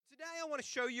I want to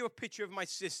show you a picture of my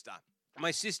sister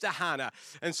Hannah.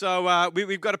 And so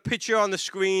we've got a picture on the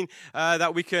screen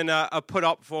that we can put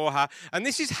up for her. And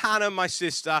this is Hannah, my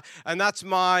sister, and that's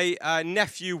my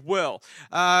nephew, Will.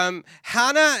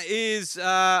 Hannah is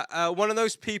one of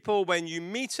those people, when you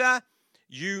meet her,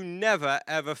 you never,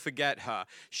 ever forget her.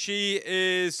 She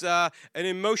is an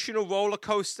emotional roller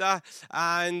coaster,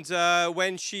 and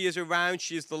when she is around,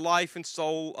 she is the life and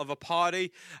soul of a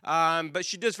party. But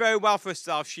she does very well for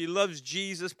herself. She loves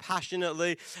Jesus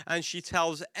passionately, and she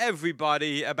tells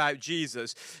everybody about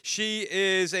Jesus. She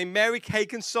is a Mary Kay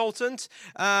consultant,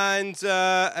 and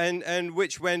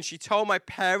which, when she told my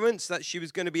parents that she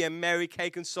was going to be a Mary Kay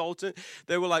consultant,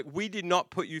 they were like, "We did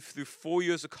not put you through 4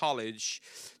 years of college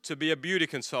to be a beauty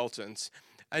consultant."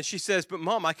 And she says, "But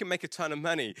Mom, I can make a ton of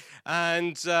money."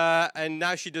 And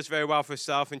now she does very well for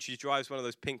herself, and she drives one of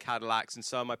those pink Cadillacs. And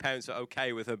so my parents are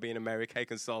okay with her being a Mary Kay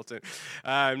consultant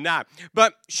now.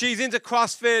 But she's into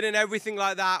CrossFit and everything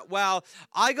like that. Well,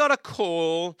 I got a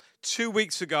call 2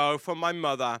 weeks ago from my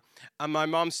mother, and my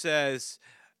mom says,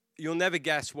 "You'll never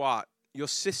guess what. Your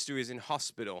sister is in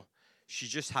hospital. She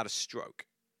just had a stroke."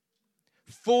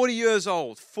 40 years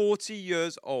old.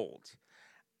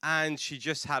 And she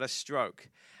just had a stroke.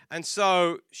 And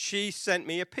so she sent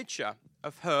me a picture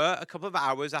of her a couple of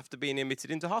hours after being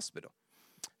admitted into hospital.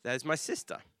 There's my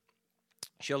sister.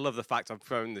 She'll love the fact I've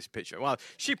thrown this picture. Well,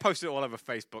 she posted it all over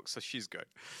Facebook, so she's good.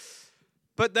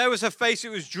 But there was her face. It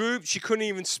was drooped. She couldn't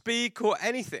even speak or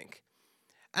anything.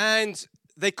 And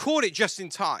they caught it just in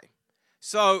time.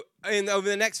 So over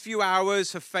the next few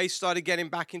hours, her face started getting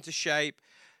back into shape.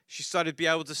 She started to be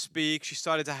able to speak. She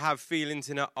started to have feelings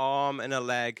in her arm and her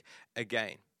leg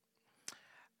again.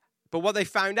 But what they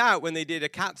found out when they did a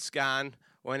CAT scan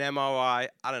or an MRI,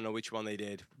 I don't know which one they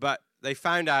did, but they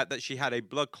found out that she had a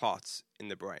blood clot in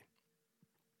the brain.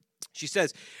 She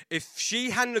says if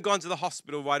she hadn't have gone to the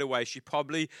hospital right away, she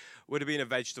probably would have been a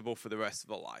vegetable for the rest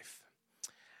of her life.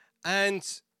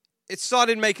 And it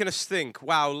started making us think,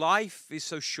 wow, life is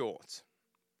so short.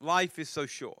 Life is so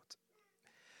short.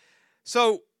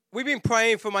 So we've been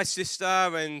praying for my sister,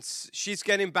 and she's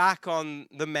getting back on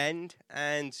the mend,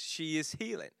 and she is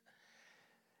healing.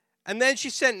 And then she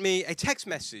sent me a text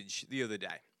message the other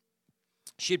day.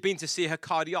 She had been to see her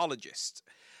cardiologist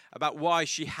about why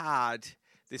she had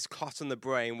this clot in the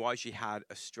brain, why she had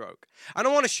a stroke. And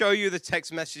I want to show you the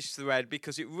text message thread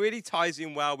because it really ties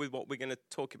in well with what we're going to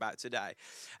talk about today.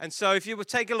 And so if you will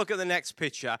take a look at the next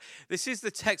picture, this is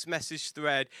the text message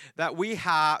thread that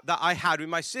I had with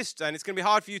my sister. And it's going to be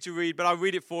hard for you to read, but I'll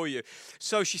read it for you.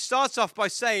 So she starts off by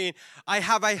saying, "I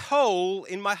have a hole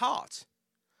in my heart."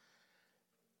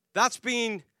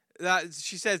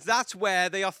 She says that's where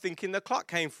they are thinking the clot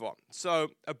came from.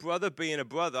 So a brother being a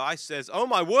brother, I says, "Oh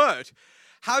my word.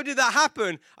 How did that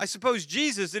happen? I suppose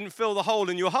Jesus didn't fill the hole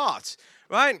in your heart,"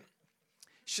 right?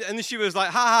 And then she was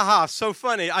like, "Ha, ha, ha, so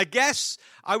funny. I guess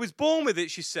I was born with it,"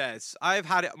 she says. "I've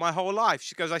had it my whole life."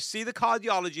 She goes, "I see the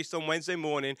cardiologist on Wednesday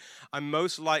morning. I'm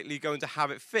most likely going to have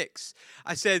it fixed."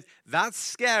 I said, "That's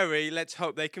scary. Let's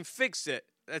hope they can fix it."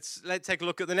 Let's take a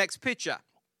look at the next picture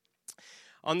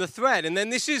on the thread. And then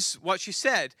this is what she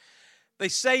said. "They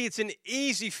say it's an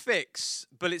easy fix,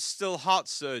 but it's still heart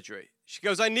surgery." She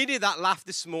goes, "I needed that laugh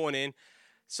this morning,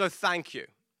 so thank you.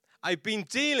 I've been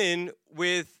dealing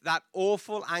with that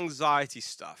awful anxiety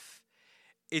stuff.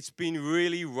 It's been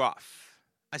really rough."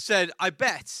 I said, "I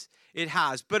bet it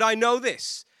has, but I know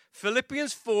this.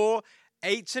 Philippians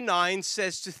 4:8-9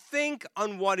 says to think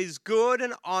on what is good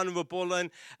and honorable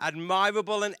and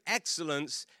admirable and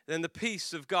excellent, then the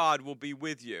peace of God will be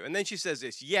with you." And then she says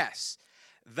this, "Yes,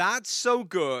 that's so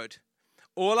good.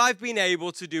 All I've been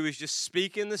able to do is just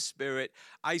speak in the Spirit.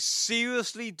 I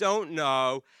seriously don't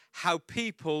know how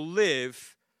people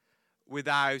live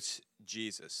without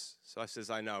Jesus." So I says,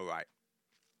 "I know, right?"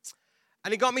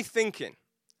 And it got me thinking.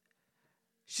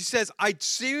 She says, "I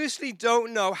seriously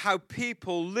don't know how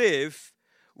people live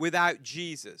without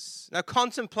Jesus." Now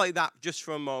contemplate that just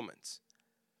for a moment.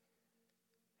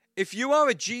 If you are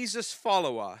a Jesus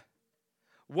follower,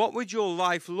 what would your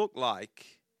life look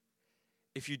like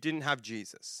if you didn't have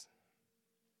Jesus?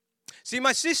 See,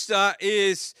 my sister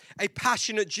is a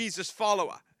passionate Jesus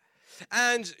follower.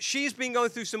 And she's been going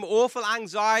through some awful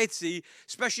anxiety,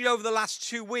 especially over the last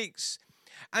 2 weeks.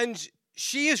 And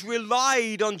she has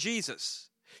relied on Jesus.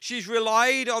 She's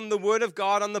relied on the Word of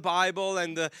God, on the Bible,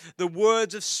 and the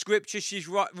words of Scripture. She's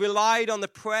relied on the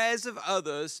prayers of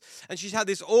others. And she's had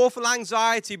this awful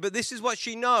anxiety, but this is what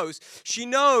she knows. She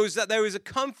knows that there is a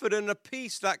comfort and a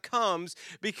peace that comes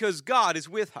because God is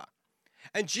with her.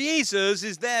 And Jesus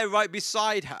is there right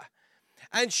beside her.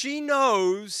 And she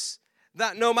knows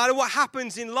that no matter what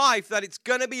happens in life, that it's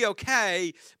going to be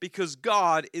okay because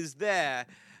God is there.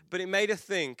 But it made her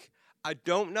think, I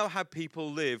don't know how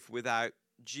people live without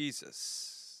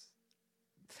Jesus.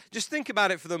 Just think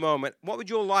about it for the moment. What would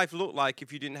your life look like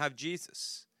if you didn't have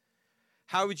Jesus?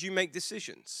 How would you make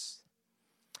decisions?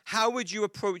 How would you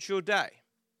approach your day?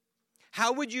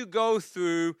 How would you go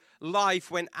through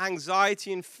life when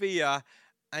anxiety and fear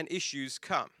and issues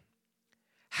come?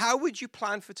 How would you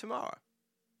plan for tomorrow?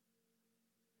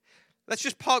 Let's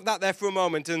just park that there for a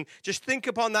moment and just think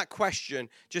upon that question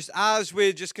just as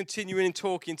we're just continuing and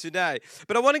talking today.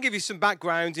 But I want to give you some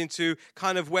background into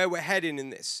kind of where we're heading in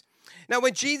this. Now,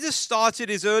 when Jesus started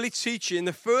his early teaching,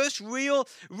 the first real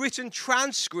written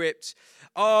transcript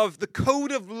of the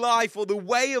code of life or the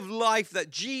way of life that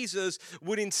Jesus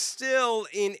would instill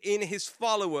in his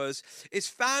followers is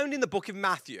found in the book of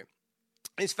Matthew.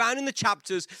 It's found in the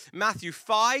chapters Matthew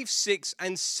 5, 6,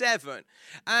 and 7.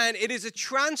 And it is a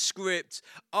transcript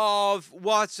of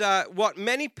what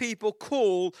many people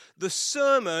call the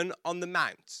Sermon on the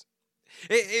Mount.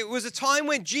 It was a time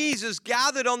when Jesus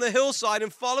gathered on the hillside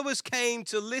and followers came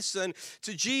to listen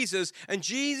to Jesus. And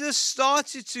Jesus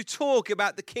started to talk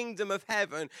about the kingdom of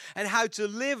heaven and how to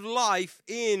live life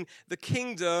in the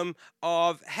kingdom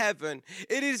of heaven.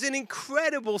 It is an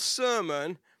incredible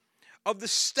sermon of the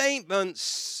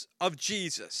statements of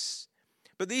Jesus.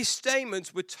 But these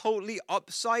statements were totally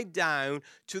upside down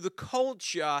to the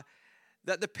culture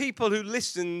that the people who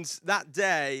listened that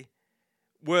day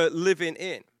were living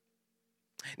in.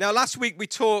 Now, last week we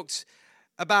talked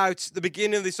about the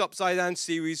beginning of this Upside Down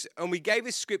series, and we gave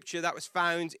a scripture that was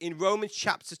found in Romans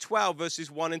chapter 12,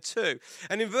 verses 1 and 2.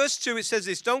 And in verse 2 it says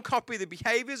this: don't copy the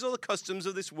behaviors or the customs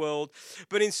of this world,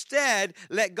 but instead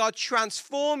let God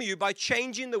transform you by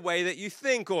changing the way that you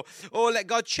think, or let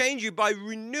God change you by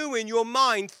renewing your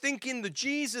mind, thinking the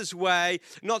Jesus way,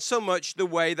 not so much the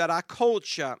way that our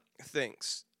culture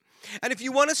thinks. And if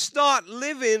you want to start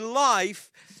living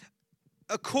life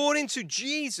according to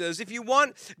Jesus, if you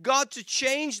want God to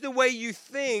change the way you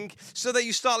think so that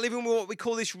you start living with what we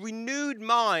call this renewed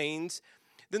mind,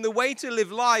 then the way to live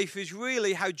life is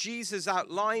really how Jesus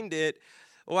outlined it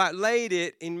or outlaid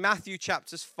it in Matthew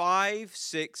chapters 5,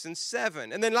 6, and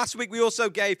 7. And then last week we also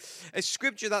gave a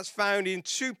scripture that's found in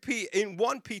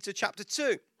 1 Peter chapter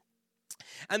 2.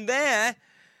 And there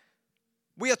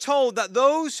we are told that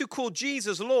those who call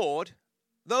Jesus Lord,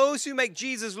 those who make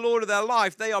Jesus Lord of their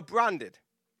life, they are branded.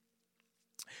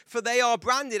 For they are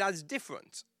branded as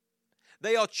different.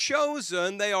 They are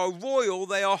chosen, they are royal,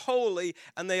 they are holy,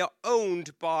 and they are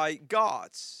owned by God.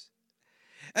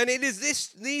 And it is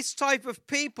these type of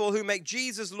people who make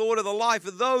Jesus Lord of their life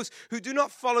are those who do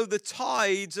not follow the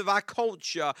tides of our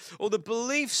culture or the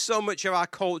beliefs so much of our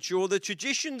culture or the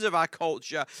traditions of our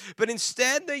culture, but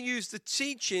instead they use the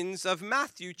teachings of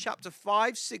Matthew chapter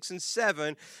 5, 6, and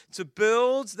 7 to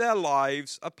build their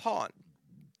lives upon.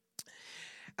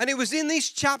 And it was in these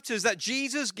chapters that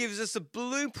Jesus gives us a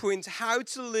blueprint how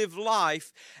to live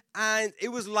life, and it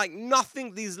was like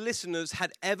nothing these listeners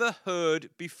had ever heard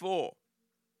before.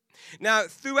 Now,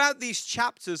 throughout these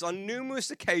chapters, on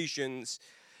numerous occasions,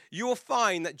 you will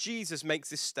find that Jesus makes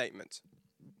this statement.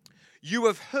 You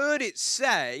have heard it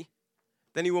say,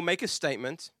 then he will make a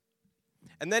statement,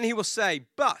 and then he will say,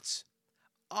 but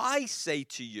I say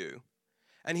to you.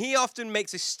 And he often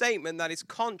makes a statement that is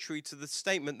contrary to the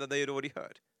statement that they had already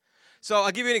heard. So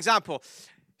I'll give you an example.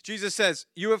 Jesus says,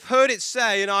 you have heard it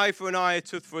say, an eye for an eye, a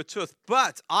tooth for a tooth.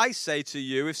 But I say to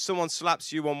you, if someone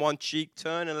slaps you on one cheek,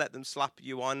 turn and let them slap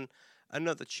you on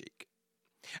another cheek.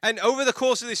 And over the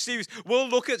course of this series, we'll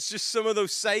look at just some of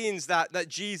those sayings that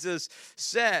Jesus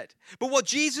said. But what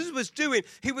Jesus was doing,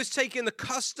 he was taking the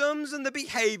customs and the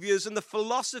behaviors and the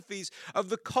philosophies of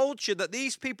the culture that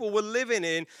these people were living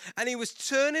in, and he was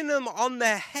turning them on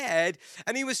their head,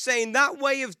 and he was saying that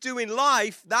way of doing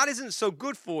life, that isn't so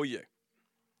good for you.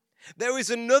 There is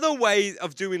another way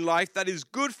of doing life that is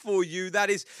good for you,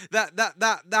 that is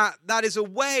a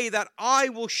way that I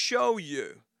will show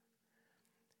you.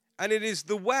 And it is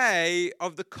the way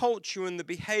of the culture and the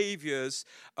behaviors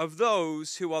of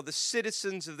those who are the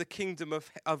citizens of the kingdom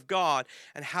of God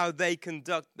and how they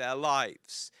conduct their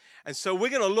lives. And so we're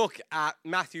going to look at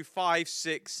Matthew 5,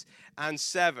 6, and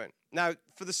 7. Now,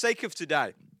 for the sake of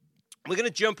today, we're going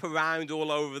to jump around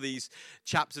all over these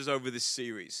chapters over this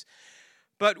series.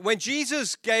 But when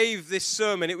Jesus gave this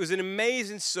sermon, it was an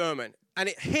amazing sermon. and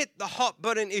it hit the hot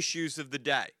button issues of the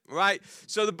day, right?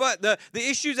 So the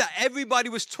issues that everybody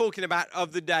was talking about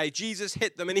of the day, Jesus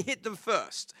hit them, and he hit them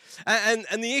first. And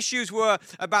the issues were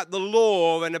about the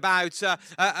law and about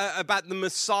the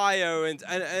Messiah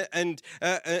and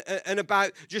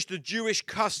about just the Jewish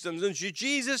customs. And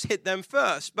Jesus hit them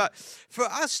first. But for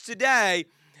us today,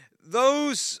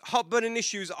 those hot button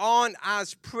issues aren't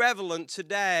as prevalent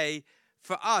today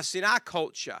for us in our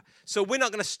culture. So we're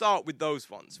not going to start with those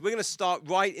ones. We're going to start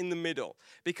right in the middle,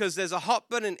 because there's a hot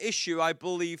button issue, I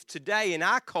believe, today in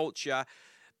our culture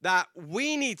that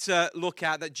we need to look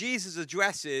at, that Jesus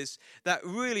addresses, that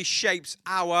really shapes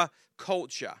our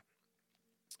culture.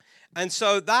 And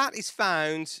so that is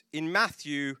found in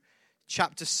Matthew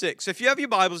chapter 6. So if you have your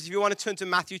Bibles, if you want to turn to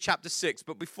Matthew chapter 6,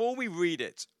 but before we read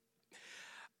it,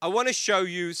 I want to show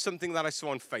you something that I saw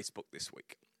on Facebook this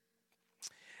week.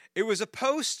 It was a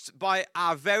post by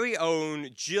our very own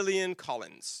Jillian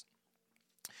Collins.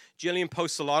 Jillian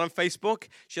posts a lot on Facebook.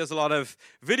 She has a lot of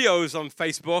videos on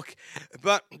Facebook.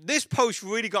 But this post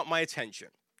really got my attention.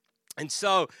 And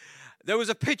so there was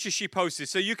a picture she posted.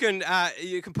 So you can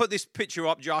put this picture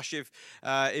up, Josh, if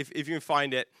you can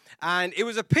find it. And it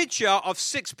was a picture of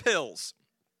 6 pills.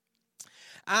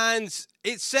 And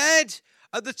it said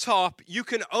at the top, you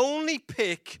can only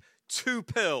pick 2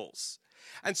 pills.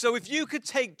 And so if you could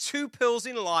take 2 pills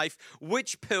in life,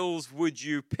 which pills would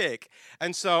you pick?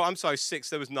 And so, I'm sorry, 6,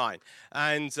 there was 9.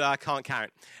 And I can't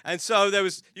count. And so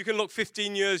you can look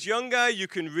 15 years younger. You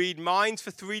can read minds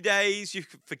for 3 days. You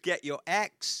can forget your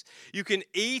ex. You can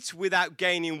eat without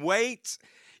gaining weight.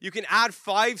 You can add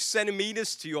 5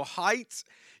 centimeters to your height.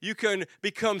 You can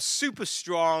become super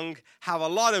strong, have a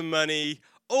lot of money,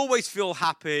 always feel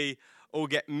happy, or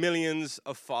get millions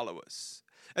of followers.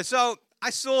 And so I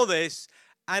saw this,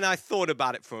 and I thought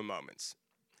about it for a moment.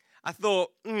 I thought,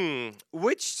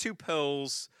 which 2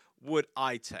 pills would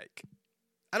I take?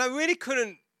 And I really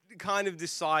couldn't kind of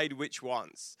decide which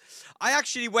ones. I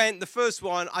actually went, the first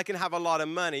one, I can have a lot of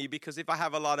money, because if I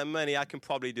have a lot of money, I can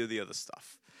probably do the other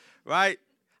stuff, right?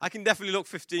 I can definitely look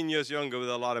 15 years younger with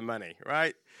a lot of money,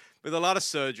 right? With a lot of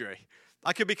surgery.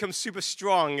 I could become super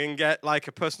strong and get like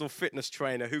a personal fitness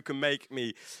trainer who can make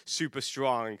me super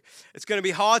strong. It's going to be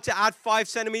hard to add 5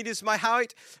 centimeters to my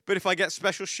height, but if I get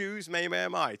special shoes, maybe I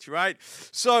might, right?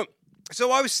 So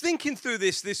I was thinking through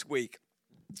this week,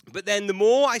 but then the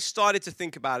more I started to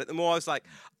think about it, the more I was like,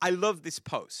 I love this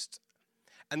post.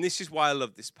 And this is why I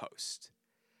love this post.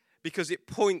 Because it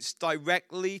points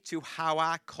directly to how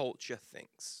our culture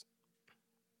thinks.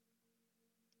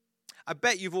 I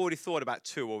bet you've already thought about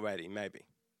 2 already, maybe,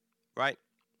 right?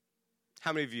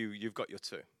 How many of you've got your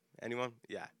 2? Anyone?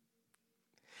 Yeah.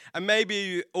 And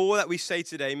maybe all that we say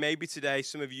today, maybe today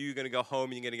some of you are going to go home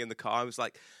and you're going to get in the car. I was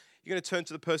like, you're going to turn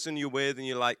to the person you're with and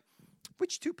you're like,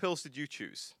 which 2 pills did you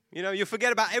choose? You know, you'll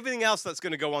forget about everything else that's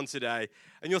going to go on today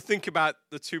and you'll think about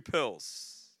the 2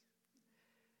 pills.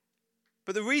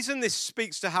 But the reason this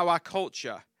speaks to how our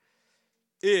culture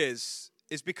is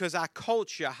because our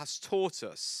culture has taught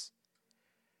us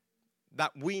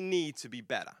that we need to be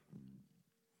better.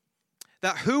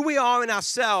 That who we are in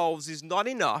ourselves is not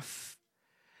enough.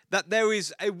 That there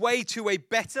is a way to a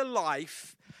better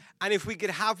life. And if we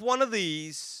could have one of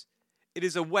these, it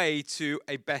is a way to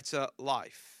a better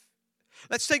life.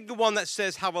 Let's take the one that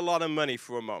says have a lot of money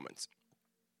for a moment.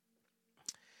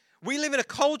 We live in a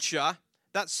culture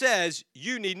that says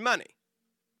you need money.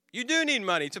 You do need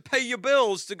money to pay your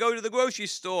bills, to go to the grocery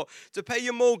store, to pay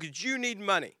your mortgage. You need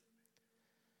money.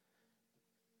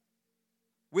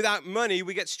 Without money,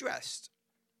 we get stressed.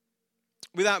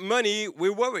 Without money,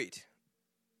 we're worried.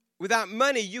 Without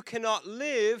money, you cannot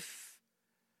live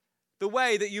the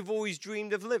way that you've always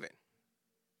dreamed of living.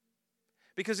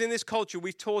 Because in this culture,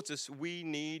 we've taught us we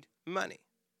need money.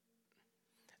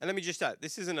 And let me just add,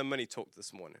 this isn't a money talk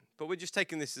this morning, but we're just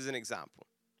taking this as an example.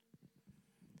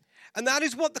 And that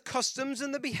is what the customs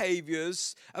and the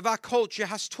behaviors of our culture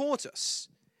has taught us.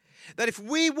 That if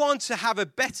we want to have a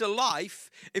better life,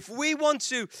 if we want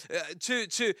to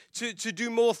do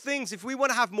more things, if we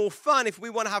want to have more fun, if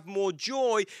we want to have more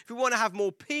joy, if we want to have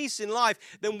more peace in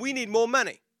life, then we need more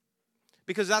money.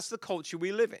 Because that's the culture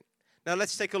we live in. Now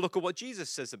let's take a look at what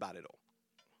Jesus says about it all.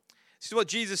 This is what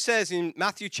Jesus says in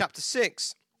Matthew chapter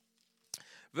 6,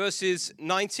 verses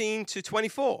 19 to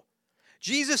 24.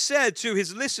 Jesus said to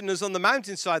his listeners on the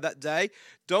mountainside that day,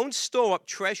 don't store up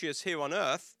treasures here on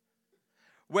earth,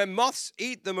 where moths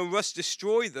eat them and rust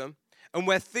destroy them, and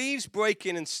where thieves break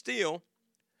in and steal.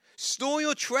 Store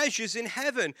your treasures in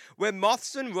heaven, where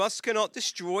moths and rust cannot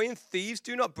destroy and thieves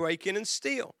do not break in and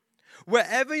steal.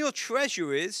 Wherever your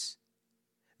treasure is,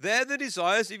 there the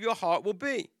desires of your heart will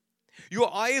be.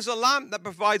 Your eye is a lamp that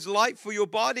provides light for your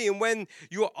body. And when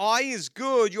your eye is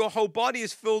good, your whole body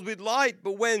is filled with light.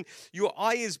 But when your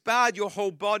eye is bad, your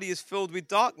whole body is filled with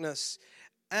darkness.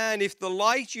 And if the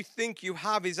light you think you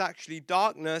have is actually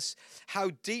darkness,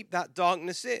 how deep that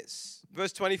darkness is.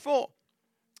 Verse 24.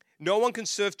 No one can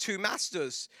serve two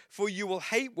masters, for you will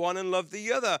hate one and love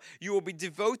the other. You will be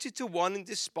devoted to one and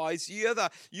despise the other.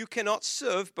 You cannot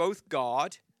serve both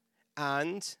God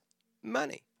and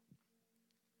money.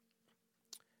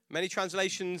 Many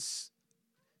translations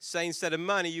say instead of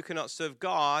money, you cannot serve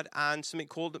God and something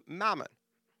called mammon.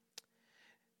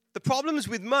 The problems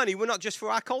with money were not just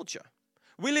for our culture.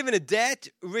 We live in a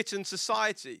debt-ridden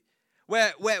society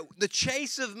where the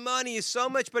chase of money is so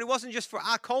much, but it wasn't just for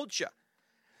our culture.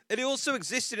 It also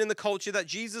existed in the culture that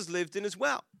Jesus lived in as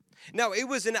well. Now, it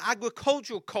was an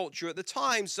agricultural culture at the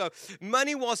time, so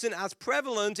money wasn't as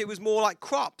prevalent. It was more like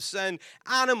crops and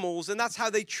animals, and that's how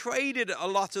they traded a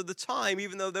lot of the time,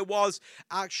 even though there was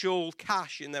actual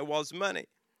cash and there was money.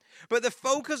 But the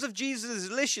focus of Jesus'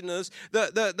 listeners,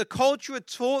 the culture had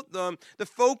taught them, the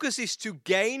focus is to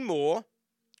gain more,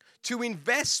 to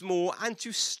invest more, and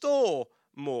to store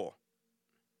more.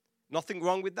 Nothing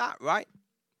wrong with that, right?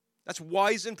 That's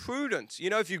wise and prudent.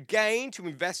 You know, if you gain, to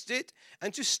invest it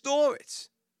and to store it.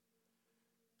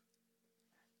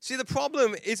 See, the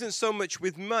problem isn't so much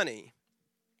with money,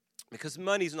 because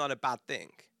money is not a bad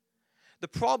thing. The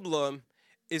problem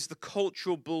is the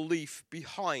cultural belief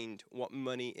behind what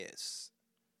money is.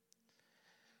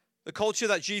 The culture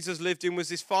that Jesus lived in was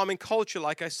this farming culture,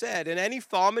 like I said, and any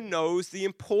farmer knows the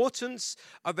importance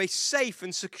of a safe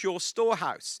and secure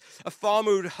storehouse. A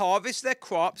farmer would harvest their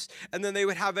crops, and then they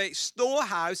would have a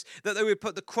storehouse that they would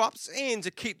put the crops in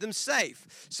to keep them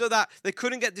safe, so that they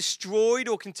couldn't get destroyed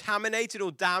or contaminated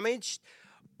or damaged,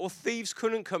 or thieves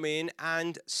couldn't come in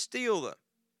and steal them.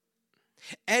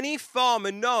 Any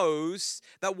farmer knows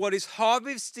that what is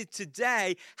harvested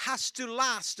today has to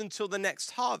last until the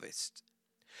next harvest.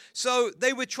 So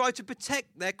they would try to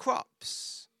protect their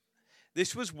crops.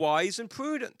 This was wise and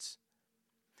prudent.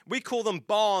 We call them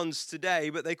barns today,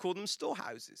 but they call them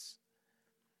storehouses.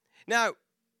 Now,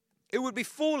 it would be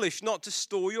foolish not to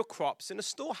store your crops in a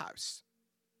storehouse.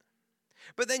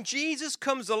 But then Jesus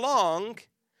comes along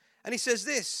and he says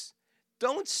this: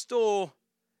 don't store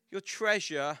your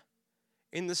treasure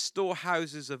in the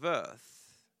storehouses of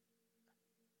earth,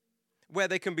 where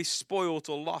they can be spoiled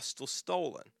or lost or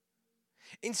stolen.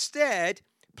 Instead,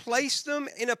 place them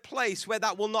in a place where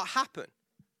that will not happen.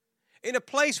 In a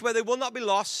place where they will not be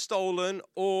lost, stolen,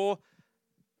 or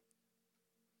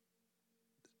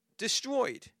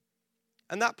destroyed.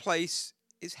 And that place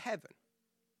is heaven.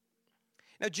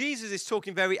 Now, Jesus is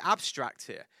talking very abstract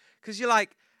here, because you're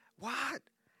like, what?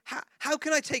 How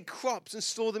can I take crops and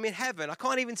store them in heaven? I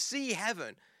can't even see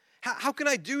heaven. How can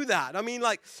I do that? I mean,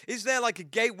 like, is there like a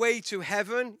gateway to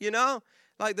heaven, you know?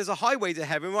 Like there's a highway to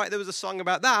heaven, right? There was a song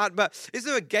about that. But is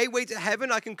there a gateway to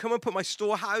heaven? I can come and put my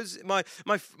storehouse,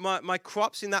 my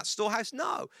crops in that storehouse?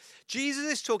 No. Jesus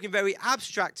is talking very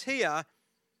abstract here.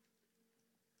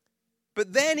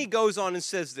 But then he goes on and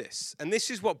says this, and this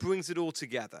is what brings it all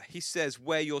together. He says,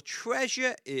 where your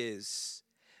treasure is,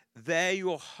 there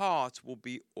your heart will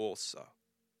be also.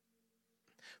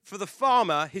 For the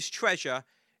farmer, his treasure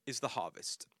is the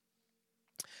harvest.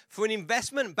 For an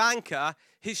investment banker,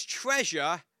 his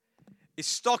treasure is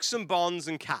stocks and bonds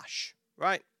and cash,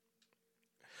 right?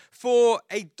 For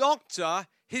a doctor,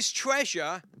 his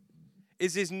treasure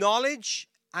is his knowledge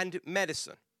and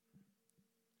medicine.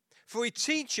 For a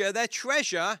teacher, their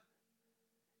treasure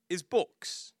is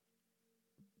books.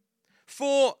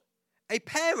 For a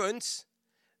parent,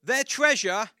 their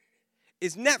treasure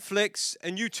is Netflix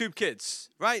and YouTube Kids,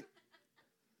 right?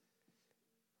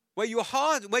 Where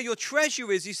your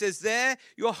treasure is, he says, there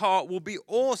your heart will be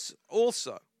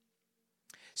also.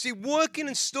 See, working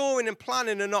and storing and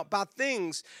planning are not bad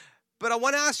things. But I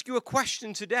want to ask you a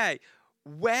question today.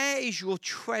 Where is your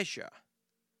treasure?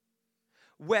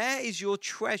 Where is your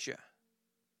treasure?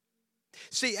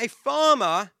 See, a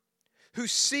farmer who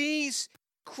sees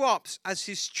crops as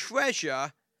his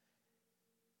treasure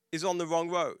is on the wrong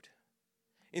road.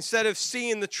 Instead of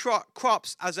seeing the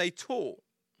crops as a tool.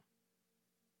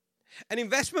 An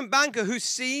investment banker who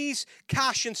sees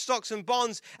cash and stocks and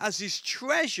bonds as his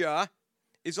treasure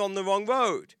is on the wrong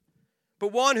road.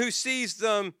 But one who sees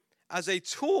them as a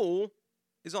tool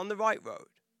is on the right road.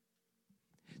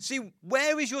 See,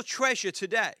 where is your treasure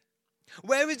today?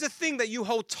 Where is the thing that you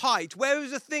hold tight? Where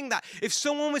is the thing that if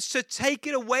someone was to take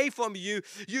it away from you,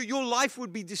 your life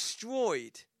would be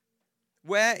destroyed?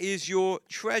 Where is your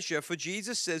treasure? For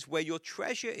Jesus says, where your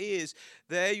treasure is,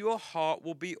 there your heart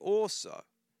will be also.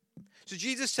 So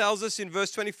Jesus tells us in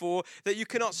verse 24 that you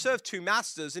cannot serve two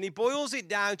masters, and he boils it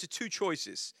down to two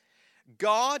choices: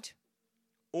 God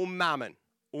or mammon,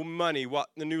 or money, what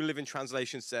the New Living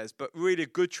Translation says, but really a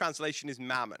good translation is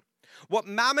mammon. What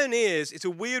mammon is, it's a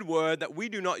weird word that we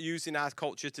do not use in our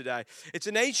culture today. It's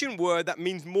an ancient word that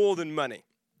means more than money.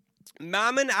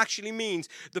 Mammon actually means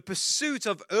the pursuit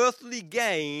of earthly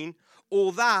gain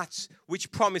or that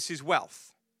which promises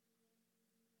wealth.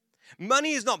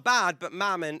 Money is not bad, but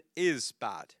mammon is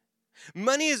bad.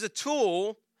 Money is a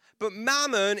tool, but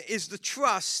mammon is the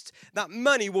trust that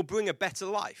money will bring a better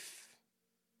life.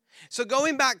 So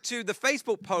going back to the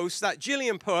Facebook post that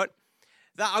Gillian put,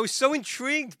 that I was so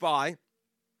intrigued by,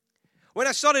 when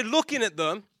I started looking at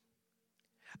them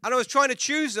and I was trying to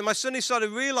choose them, I suddenly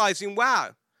started realizing,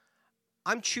 wow,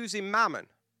 I'm choosing mammon.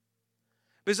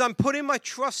 Because I'm putting my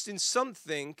trust in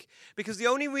something, because the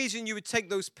only reason you would take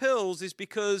those pills is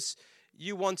because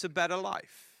you want a better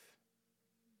life.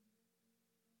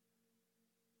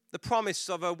 The promise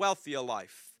of a wealthier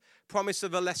life, promise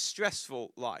of a less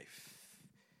stressful life.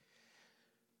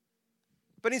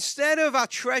 But instead of our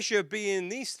treasure being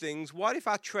these things, what if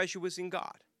our treasure was in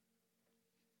God?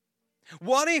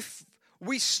 What if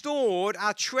we stored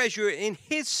our treasure in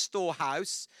his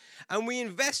storehouse and we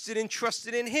invested and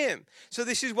trusted in him? So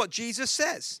this is what Jesus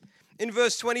says in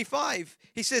verse 25.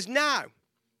 He says, now,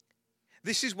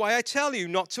 this is why I tell you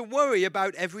not to worry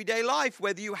about everyday life,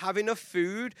 whether you have enough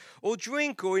food or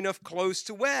drink or enough clothes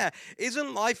to wear.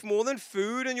 Isn't life more than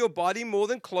food and your body more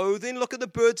than clothing? Look at the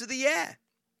birds of the air.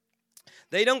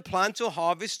 They don't plant or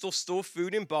harvest or store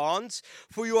food in barns,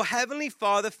 for your heavenly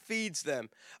Father feeds them.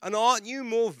 And aren't you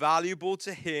more valuable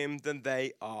to him than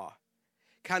they are?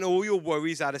 Can all your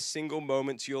worries add a single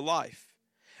moment to your life?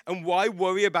 And why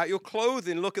worry about your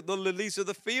clothing? Look at the lilies of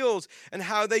the field and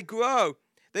how they grow.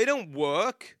 They don't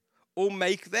work or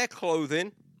make their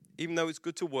clothing, even though it's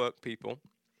good to work, people.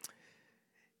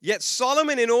 Yet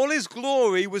Solomon in all his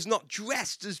glory was not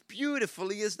dressed as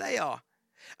beautifully as they are.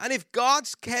 And if God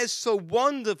cares so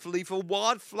wonderfully for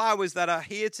wildflowers that are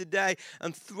here today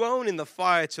and thrown in the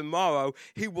fire tomorrow,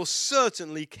 he will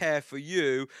certainly care for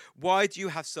you. Why do you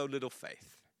have so little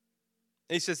faith?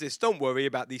 And he says this, don't worry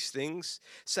about these things,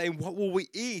 saying, what will we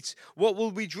eat? What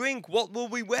will we drink? What will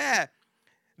we wear?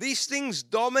 These things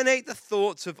dominate the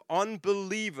thoughts of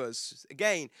unbelievers.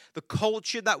 Again, the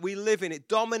culture that we live in, it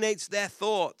dominates their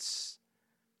thoughts.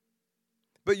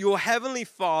 But your heavenly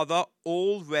Father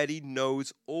already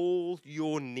knows all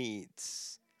your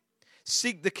needs.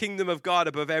 Seek the kingdom of God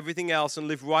above everything else and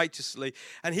live righteously,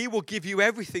 and he will give you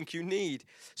everything you need.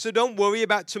 So don't worry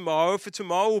about tomorrow, for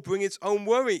tomorrow will bring its own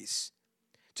worries.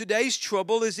 Today's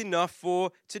trouble is enough for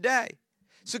today.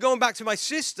 So going back to my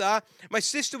sister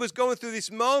was going through this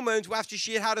moment after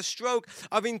she had had a stroke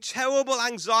of terrible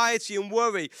anxiety and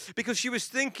worry, because she was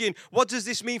thinking, what does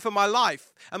this mean for my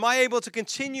life? Am I able to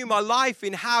continue my life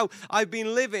in how I've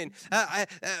been living?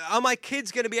 Are my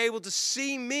kids going to be able to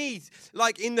see me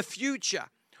like in the future?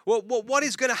 What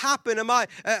is going to happen? Am I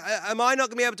not going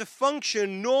to be able to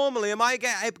function normally? Am I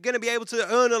going to be able to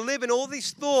earn a living? All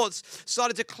these thoughts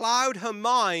started to cloud her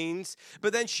mind,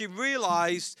 but then she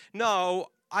realized, no,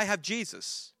 I have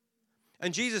Jesus.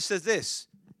 And Jesus says this,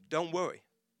 don't worry.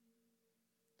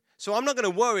 So I'm not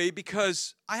going to worry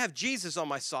because I have Jesus on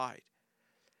my side.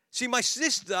 See, my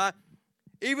sister,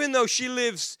 even though she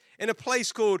lives in a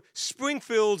place called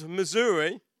Springfield,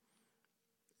 Missouri,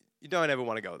 you don't ever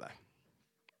want to go there.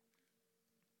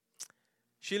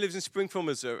 She lives in Springfield,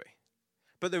 Missouri.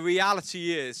 But the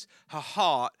reality is her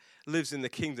heart lives in the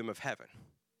kingdom of heaven.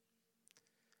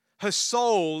 Her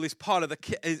soul is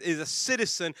is a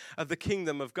citizen of the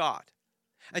kingdom of God.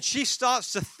 And she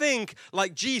starts to think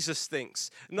like Jesus thinks,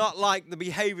 not like the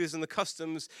behaviors and the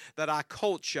customs that our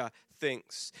culture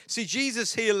thinks. See,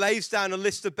 Jesus here lays down a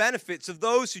list of benefits of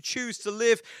those who choose to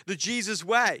live the Jesus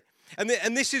way. And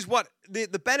this is what the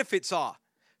benefits are.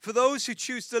 For those who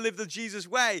choose to live the Jesus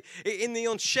way in the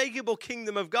unshakable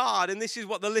kingdom of God, and this is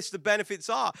what the list of benefits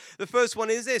are. The first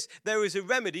one is this: there is a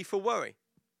remedy for worry.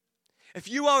 If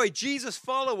you are a Jesus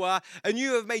follower and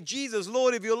you have made Jesus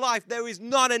Lord of your life, there is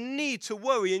not a need to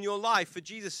worry in your life. For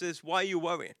Jesus says, why are you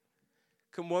worrying?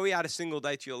 Can worry add a single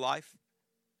day to your life?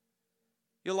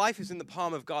 Your life is in the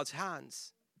palm of God's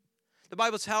hands. The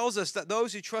Bible tells us that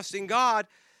those who trust in God,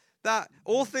 that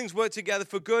all things work together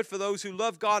for good for those who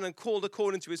love God and called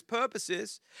according to his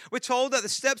purposes. We're told that the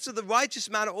steps of the righteous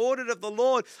man are ordered of the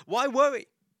Lord. Why worry?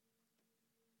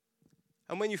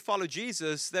 And when you follow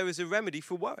Jesus, there is a remedy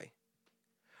for worry.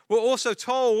 We're also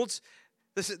told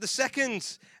the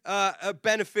second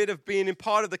benefit of being in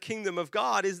part of the kingdom of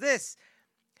God is this: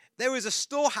 there is a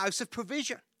storehouse of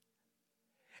provision.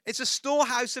 It's a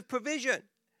storehouse of provision.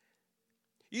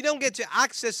 You don't get to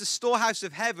access the storehouse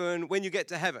of heaven when you get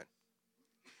to heaven.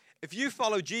 If you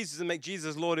follow Jesus and make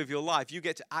Jesus Lord of your life, you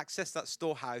get to access that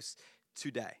storehouse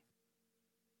today.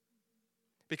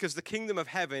 Because the kingdom of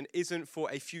heaven isn't for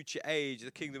a future age.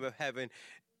 The kingdom of heaven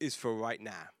is for right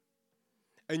now.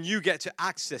 And you get to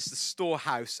access the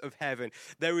storehouse of heaven.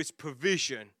 There is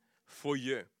provision for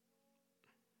you.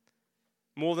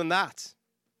 More than that,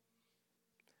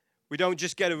 we don't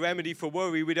just get a remedy for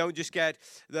worry. We don't just get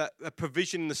a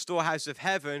provision in the storehouse of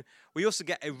heaven. We also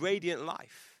get a radiant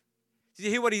life. Did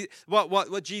you hear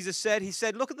what Jesus said? He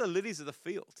said, look at the lilies of the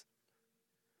field.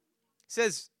 He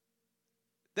says,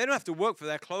 they don't have to work for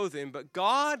their clothing, but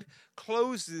God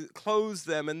clothes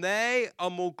them, and they are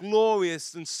more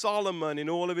glorious than Solomon in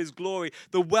all of his glory,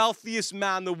 the wealthiest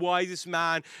man, the wisest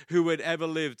man who had ever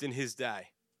lived in his day.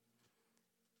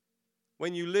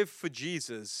 When you live for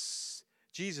Jesus,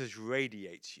 Jesus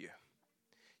radiates you.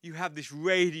 You have this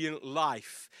radiant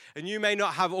life. And you may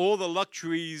not have all the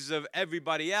luxuries of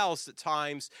everybody else at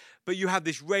times, but you have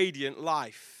this radiant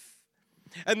life.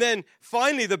 And then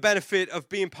finally, the benefit of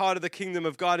being part of the kingdom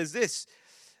of God is this.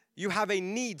 You have a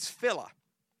needs filler.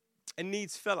 A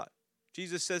needs filler.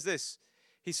 Jesus says this.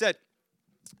 He says,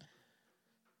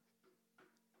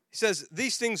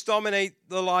 these things dominate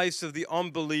the lives of the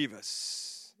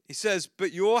unbelievers. He says,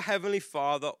 but your heavenly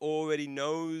Father already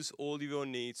knows all of your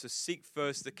needs. So seek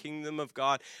first the kingdom of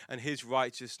God and his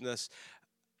righteousness.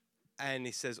 And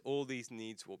he says, all these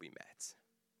needs will be met.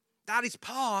 That is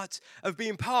part of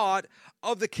being part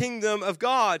of the kingdom of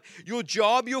God. Your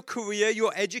job, your career,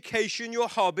 your education, your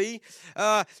hobby,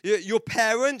 your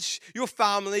parents, your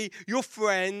family, your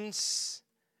friends,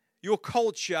 your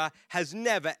culture has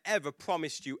never, ever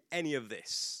promised you any of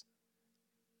this.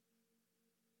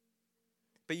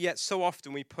 But yet so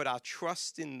often we put our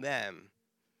trust in them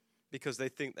because they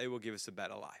think they will give us a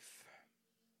better life.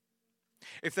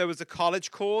 If there was a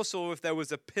college course or if there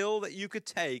was a pill that you could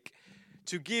take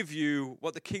to give you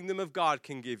what the kingdom of God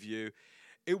can give you,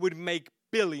 it would make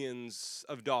billions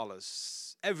of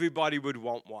dollars. Everybody would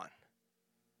want one.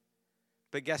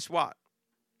 But guess what?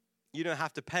 You don't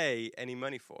have to pay any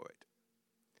money for it.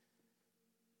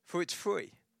 For it's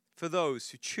free for those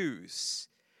who choose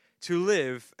to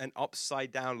live an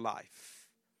upside-down life,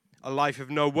 a life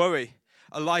of no worry,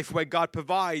 a life where God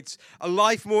provides, a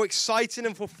life more exciting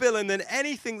and fulfilling than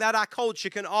anything that our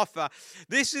culture can offer.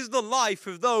 This is the life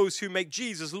of those who make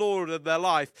Jesus Lord of their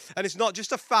life. And it's not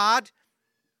just a fad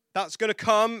that's going to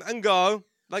come and go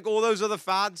like all those other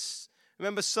fads.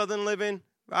 Remember Southern Living,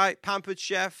 right? Pampered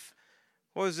Chef.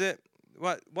 What was it?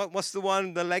 What's the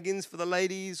one? The leggings for the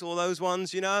ladies, all those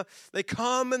ones, you know? They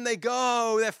come and they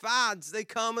go. They're fads. They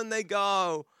come and they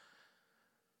go.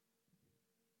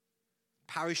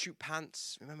 Parachute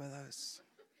pants. Remember those?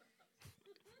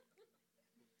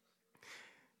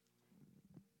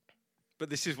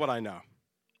 But this is what I know.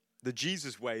 The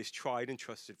Jesus way is tried and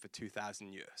trusted for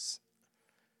 2,000 years.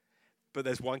 But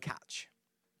there's one catch.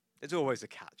 There's always a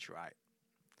catch, right?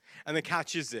 And the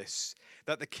catch is this,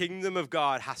 that the kingdom of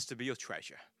God has to be your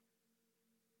treasure.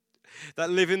 That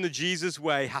living the Jesus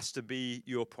way has to be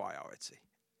your priority.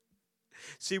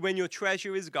 See, when your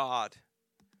treasure is God,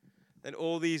 then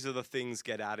all these other things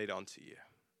get added onto you.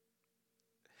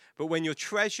 But when your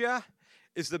treasure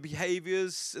is the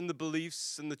behaviors and the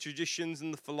beliefs and the traditions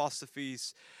and the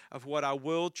philosophies of what our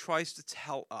world tries to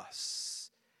tell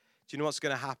us, do you know what's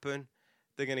going to happen?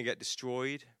 They're going to get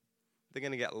destroyed. They're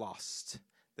going to get lost.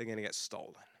 They're going to get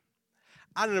stolen.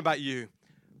 I don't know about you,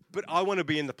 but I want to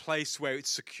be in the place where it's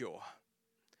secure.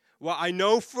 Well, I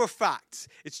know for a fact,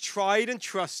 it's tried and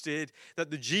trusted that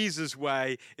the Jesus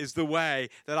way is the way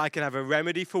that I can have a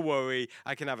remedy for worry,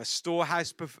 I can have a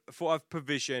storehouse of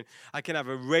provision, I can have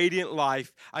a radiant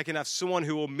life, I can have someone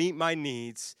who will meet my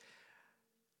needs,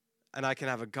 and I can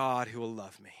have a God who will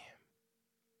love me.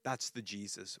 That's the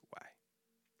Jesus way.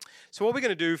 So what we're going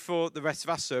to do for the rest of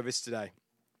our service today,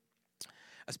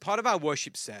 as part of our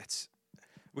worship set,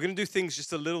 we're going to do things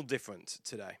just a little different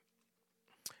today.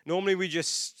 Normally we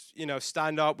just,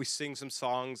 stand up, we sing some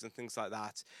songs and things like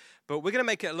that. But we're going to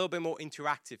make it a little bit more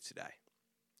interactive today.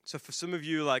 So for some of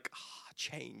you,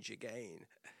 change again.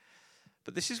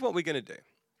 But this is what we're going to do.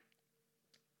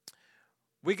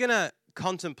 We're going to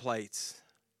contemplate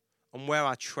on where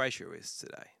our treasure is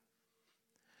today.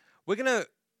 We're going to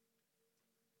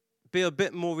be a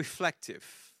bit more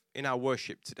reflective in our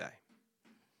worship today.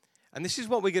 And this is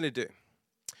what we're going to do.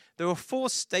 There are 4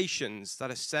 stations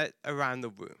that are set around the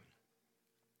room.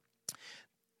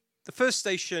 The first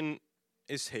station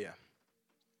is here.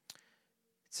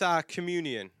 It's our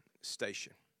communion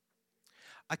station.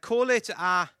 I call it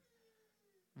our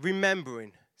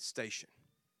remembering station.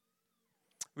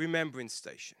 Remembering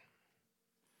station.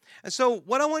 And so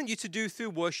what I want you to do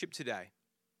through worship today,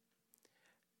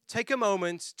 take a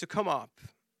moment to come up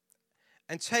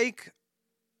and take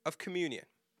of communion.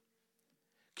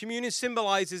 Communion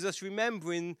symbolizes us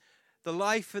remembering the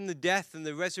life and the death and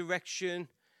the resurrection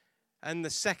and the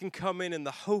second coming and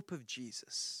the hope of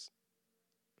Jesus.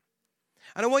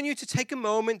 And I want you to take a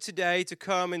moment today to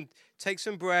come and take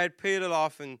some bread, peel it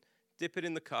off, and dip it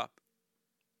in the cup.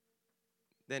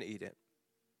 Then eat it.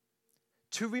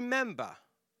 To remember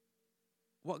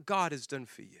what God has done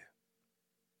for you.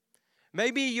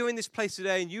 Maybe you're in this place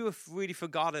today and you have really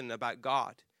forgotten about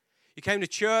God. You came to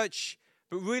church,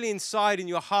 but really inside in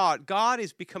your heart, God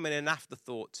is becoming an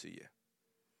afterthought to you.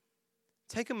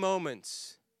 Take a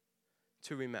moment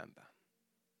to remember.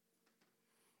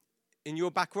 In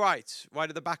your back right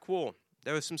at the back wall,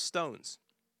 there are some stones.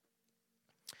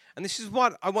 And this is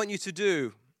what I want you to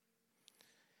do.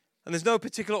 And there's no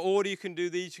particular order you can do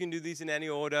these. You can do these in any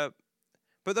order.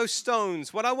 But those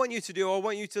stones, what I want you to do, I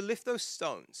want you to lift those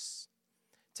stones.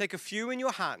 Take a few in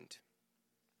your hand.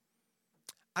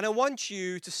 And I want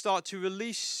you to start to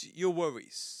release your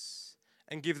worries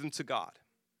and give them to God.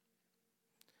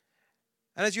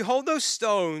 And as you hold those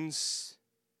stones,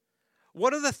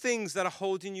 what are the things that are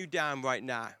holding you down right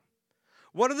now?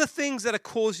 What are the things that are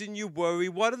causing you worry?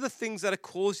 What are the things that are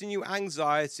causing you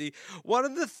anxiety? What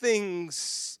are the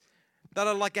things that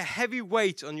are like a heavy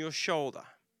weight on your shoulder?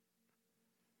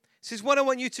 This is what I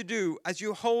want you to do. As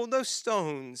you hold those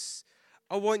stones,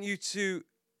 I want you to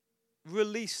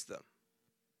release them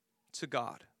to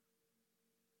God.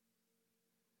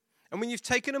 And when you've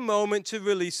taken a moment to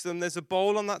release them, there's a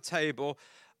bowl on that table.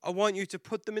 I want you to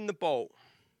put them in the bowl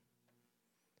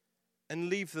and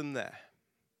leave them there.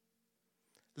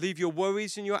 Leave your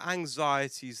worries and your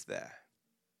anxieties there.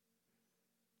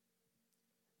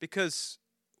 Because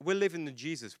we're living the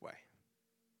Jesus way.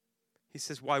 He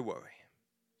says, why worry?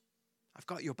 I've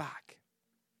got your back.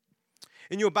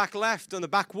 In your back left, on the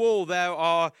back wall, there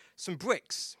are some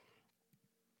bricks.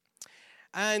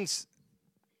 And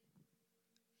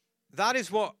that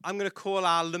is what I'm going to call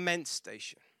our lament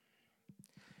station.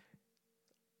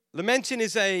 Lamenting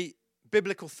is a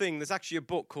biblical thing. There's actually a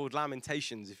book called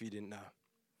Lamentations, if you didn't know.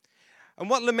 And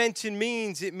what lamenting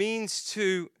means, it means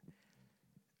to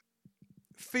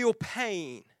feel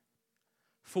pain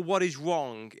for what is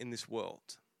wrong in this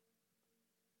world.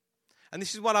 And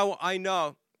this is what I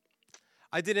know.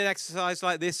 I did an exercise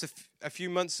like this a few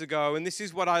months ago, and this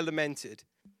is what I lamented.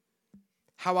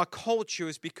 How our culture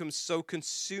has become so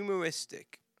consumeristic.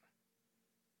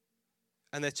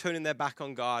 And they're turning their back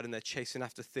on God, and they're chasing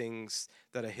after things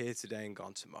that are here today and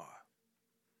gone tomorrow.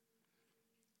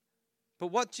 But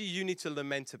what do you need to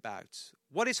lament about?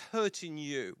 What is hurting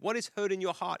you? What is hurting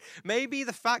your heart? Maybe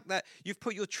the fact that you've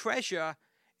put your treasure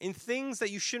in things that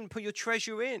you shouldn't put your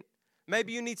treasure in.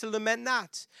 Maybe you need to lament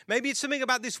that. Maybe it's something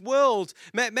about this world.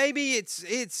 Maybe it's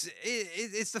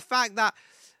the fact that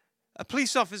a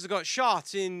police officer got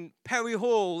shot in Perry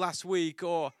Hall last week,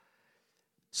 or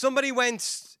somebody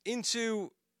went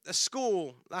into a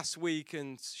school last week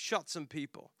and shot some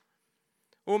people.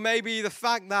 Or maybe the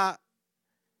fact that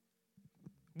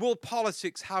world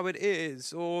politics, how it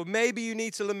is. Or maybe you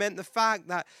need to lament the fact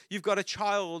that you've got a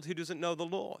child who doesn't know the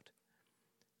Lord.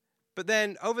 But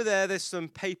then over there's some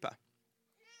paper.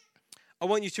 I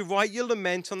want you to write your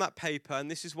lament on that paper, and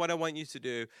this is what I want you to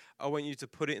do. I want you to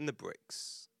put it in the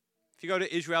bricks. If you go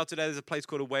to Israel today, there's a place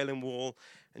called a Wailing Wall,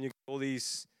 and you've got all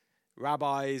these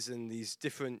rabbis and these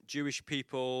different Jewish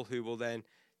people who will then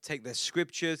take their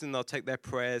scriptures and they'll take their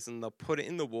prayers and they'll put it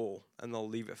in the wall and they'll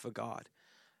leave it for God.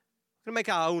 We're going to make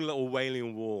our own little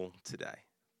Wailing Wall today.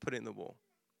 Put it in the wall.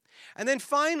 And then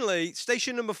finally,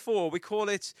 station number 4, we call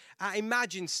it our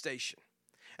Imagine Station.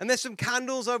 And there's some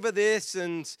candles over this,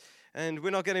 and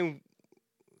we're not getting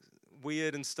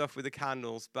weird and stuff with the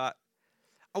candles, but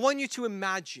I want you to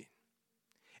imagine.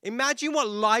 Imagine what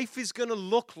life is going to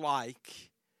look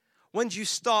like when you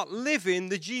start living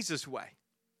the Jesus way.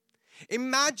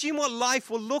 Imagine what life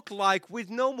will look like with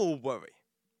no more worry.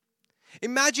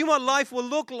 Imagine what life will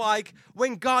look like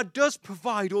when God does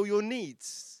provide all your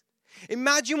needs.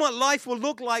 Imagine what life will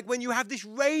look like when you have this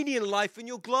radiant life and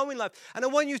your glowing life. And I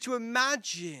want you to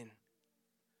imagine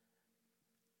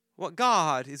what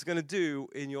God is going to do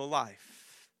in your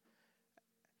life.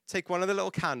 Take one of the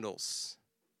little candles,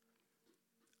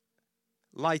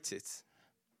 light it,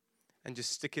 and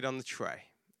just stick it on the tray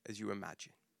as you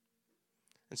imagine.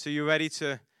 And so you're ready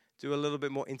to do a little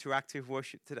bit more interactive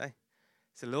worship today?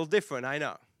 It's a little different, I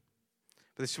know.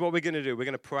 But this is what we're going to do. We're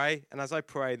going to pray, and as I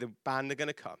pray, the band are going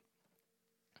to come.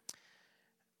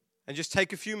 And just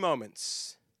take a few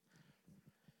moments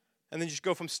and then just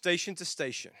go from station to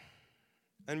station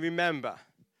and remember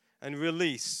and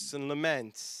release and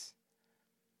lament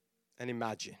and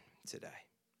imagine today.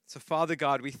 So, Father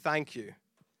God, we thank you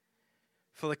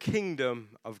for the kingdom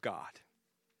of God.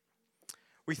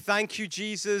 We thank you,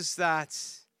 Jesus, that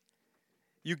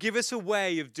you give us a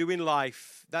way of doing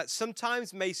life that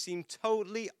sometimes may seem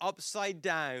totally upside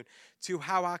down to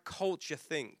how our culture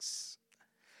thinks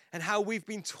and how we've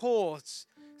been taught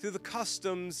through the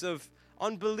customs of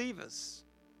unbelievers.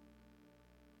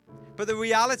 But the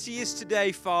reality is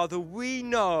today, Father, we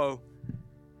know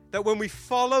that when we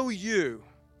follow you,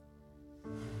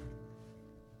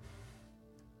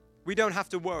 we don't have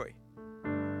to worry.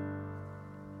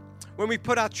 When we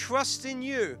put our trust in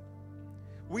you,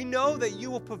 we know that you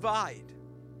will provide.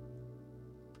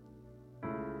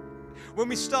 When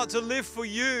we start to live for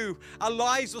you, our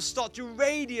lives will start to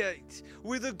radiate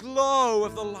with the glow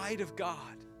of the light of God.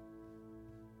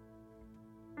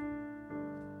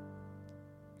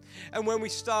 And when we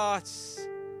start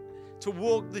to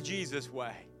walk the Jesus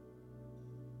way,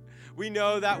 we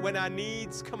know that when our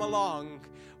needs come along,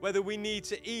 whether we need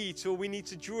to eat or we need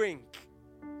to drink,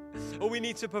 or we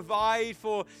need to provide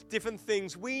for different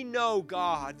things, we know,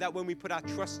 God, that when we put our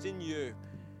trust in you,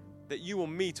 that you will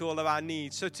meet all of our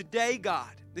needs. So today,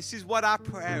 God, this is what our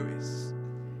prayer is.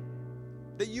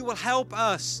 That you will help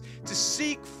us to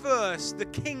seek first the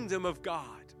kingdom of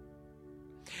God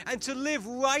and to live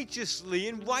righteously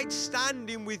in right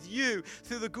standing with you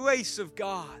through the grace of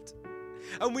God.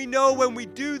 And we know when we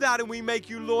do that and we make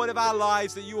you Lord of our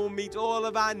lives, that you will meet all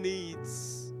of our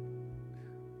needs.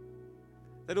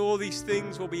 That all these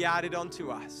things will be added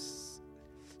unto us.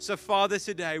 So, Father,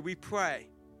 today we pray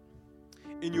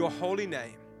in your holy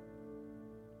name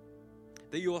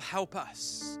that you will help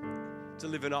us to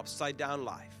live an upside down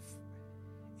life.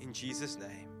 In Jesus'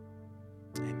 name.